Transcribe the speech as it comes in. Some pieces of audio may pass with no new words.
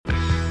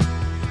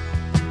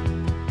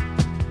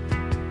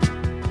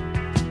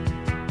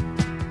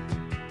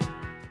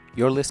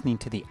You're listening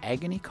to the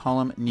Agony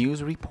Column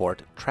News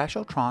Report,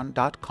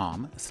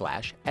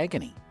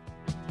 trashotron.com/agony.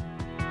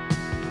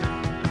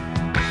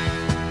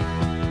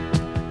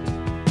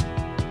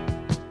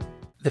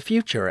 The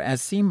future,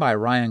 as seen by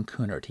Ryan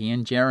Coonerty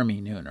and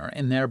Jeremy Neuner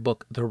in their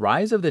book The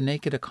Rise of the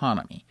Naked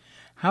Economy,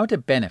 How to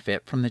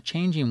Benefit from the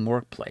Changing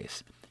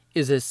Workplace,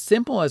 is as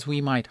simple as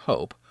we might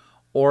hope,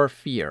 or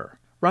fear.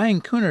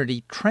 Ryan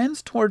Coonerty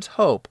trends towards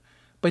hope,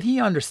 but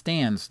he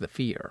understands the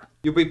fear.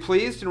 You'll be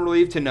pleased and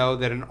relieved to know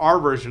that in our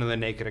version of the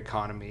naked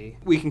economy,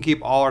 we can keep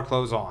all our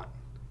clothes on.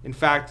 In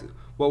fact,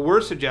 what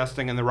we're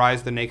suggesting in The Rise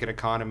of the Naked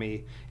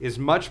Economy is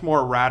much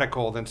more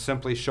radical than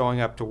simply showing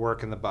up to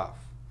work in the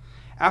buff.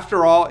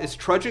 After all, is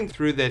trudging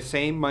through the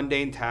same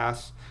mundane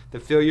tasks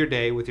that fill your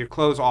day with your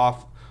clothes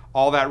off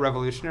all that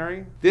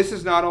revolutionary? This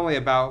is not only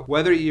about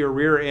whether your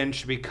rear end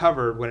should be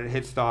covered when it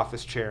hits the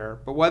office chair,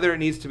 but whether it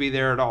needs to be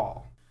there at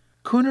all.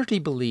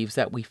 Coonerty believes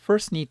that we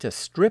first need to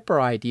strip our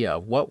idea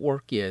of what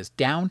work is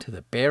down to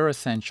the bare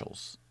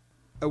essentials.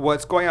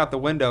 What's going out the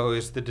window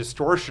is the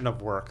distortion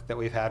of work that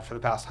we've had for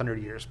the past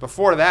 100 years.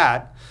 Before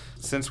that,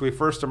 since we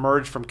first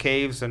emerged from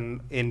caves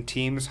and in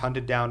teams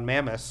hunted down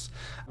mammoths,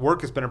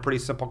 work has been a pretty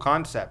simple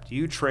concept.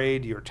 You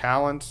trade your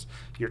talents,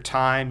 your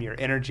time, your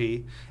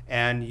energy,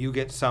 and you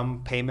get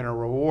some payment or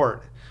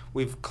reward.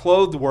 We've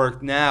clothed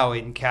work now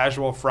in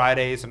casual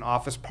Fridays and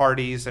office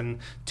parties and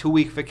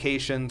 2-week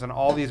vacations and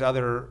all these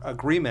other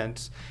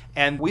agreements.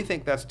 And we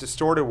think that's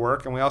distorted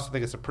work, and we also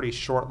think it's a pretty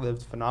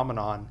short-lived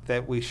phenomenon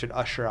that we should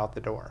usher out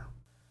the door.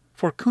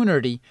 For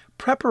Coonerty,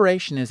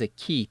 preparation is a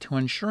key to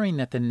ensuring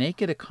that the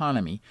naked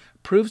economy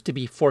proves to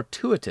be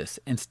fortuitous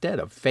instead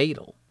of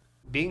fatal.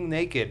 Being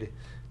naked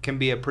can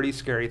be a pretty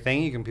scary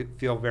thing. You can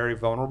feel very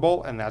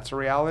vulnerable, and that's a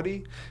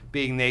reality.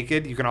 Being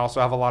naked, you can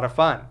also have a lot of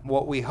fun.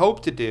 What we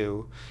hope to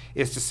do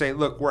is to say,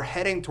 look, we're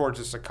heading towards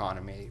this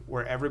economy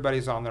where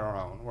everybody's on their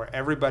own, where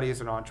everybody is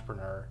an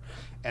entrepreneur,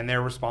 and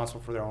they're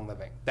responsible for their own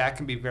living. That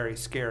can be very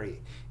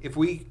scary. If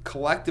we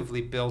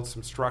collectively build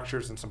some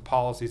structures and some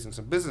policies and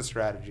some business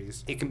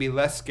strategies, it can be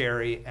less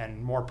scary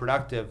and more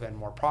productive and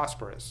more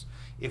prosperous.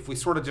 If we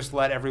sort of just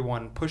let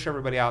everyone push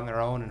everybody out on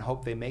their own and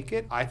hope they make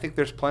it, I think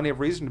there's plenty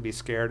of reason to be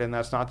scared, and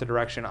that's not the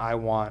direction I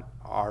want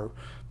our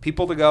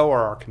people to go or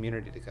our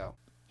community to go.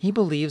 He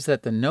believes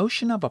that the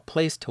notion of a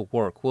place to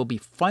work will be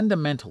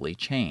fundamentally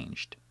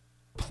changed.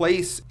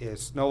 Place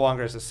is no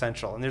longer as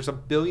essential, and there's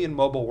 1 billion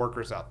mobile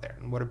workers out there.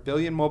 And what 1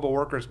 billion mobile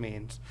workers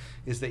means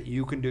is that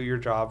you can do your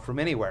job from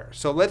anywhere.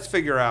 So let's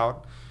figure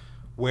out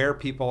where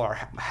people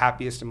are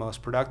happiest and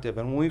most productive.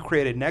 And when we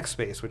created Next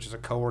Space, which is a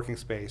co-working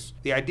space,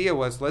 the idea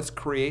was let's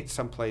create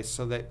some place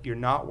so that you're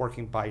not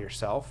working by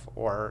yourself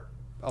or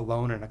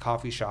alone in a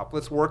coffee shop.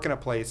 Let's work in a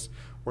place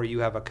where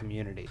you have a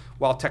community.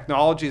 While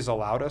technology has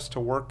allowed us to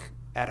work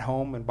at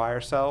home and by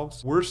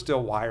ourselves, we're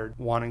still wired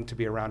wanting to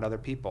be around other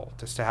people,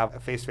 just to have a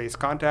face-to-face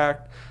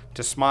contact,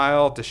 to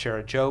smile, to share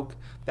a joke.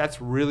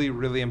 That's really,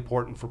 really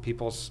important for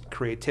people's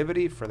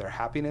creativity, for their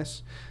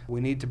happiness.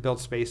 We need to build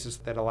spaces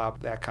that allow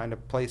that kind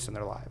of place in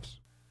their lives.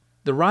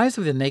 The Rise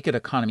of the Naked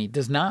Economy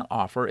does not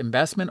offer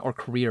investment or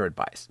career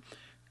advice.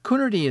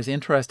 Coonerty is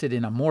interested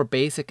in a more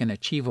basic and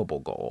achievable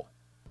goal.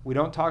 We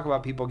don't talk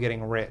about people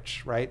getting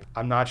rich, right?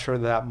 I'm not sure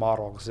that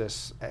model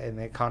exists in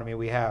the economy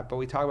we have, but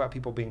we talk about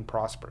people being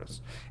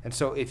prosperous. And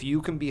so if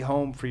you can be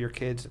home for your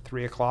kids at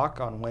 3 o'clock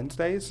on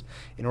Wednesdays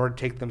in order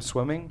to take them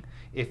swimming,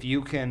 if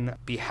you can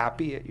be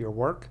happy at your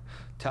work,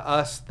 to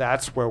us,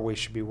 that's where we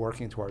should be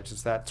working towards,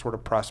 is that sort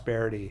of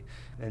prosperity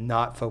and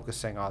not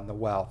focusing on the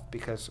wealth.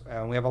 Because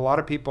we have a lot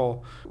of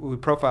people we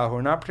profile who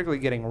are not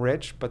particularly getting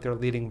rich, but they're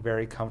leading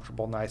very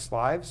comfortable, nice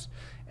lives.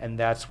 And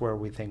that's where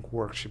we think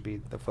work should be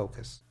the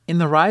focus. In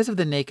The Rise of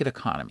the Naked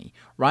Economy,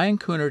 Ryan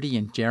Coonerty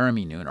and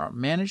Jeremy Neuner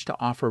managed to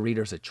offer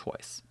readers a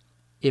choice.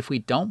 If we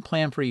don't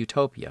plan for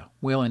utopia,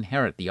 we'll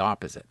inherit the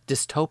opposite.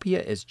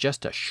 Dystopia is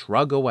just a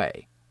shrug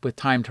away. With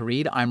time to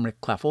read, I'm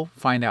Rick Kleffel.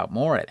 Find out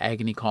more at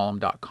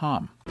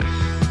agonycolumn.com.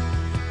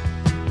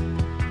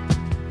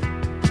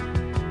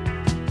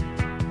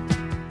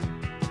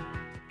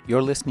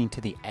 You're listening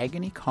to the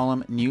Agony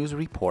Column News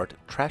Report,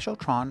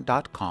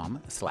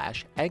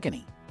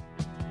 trashotron.com/agony.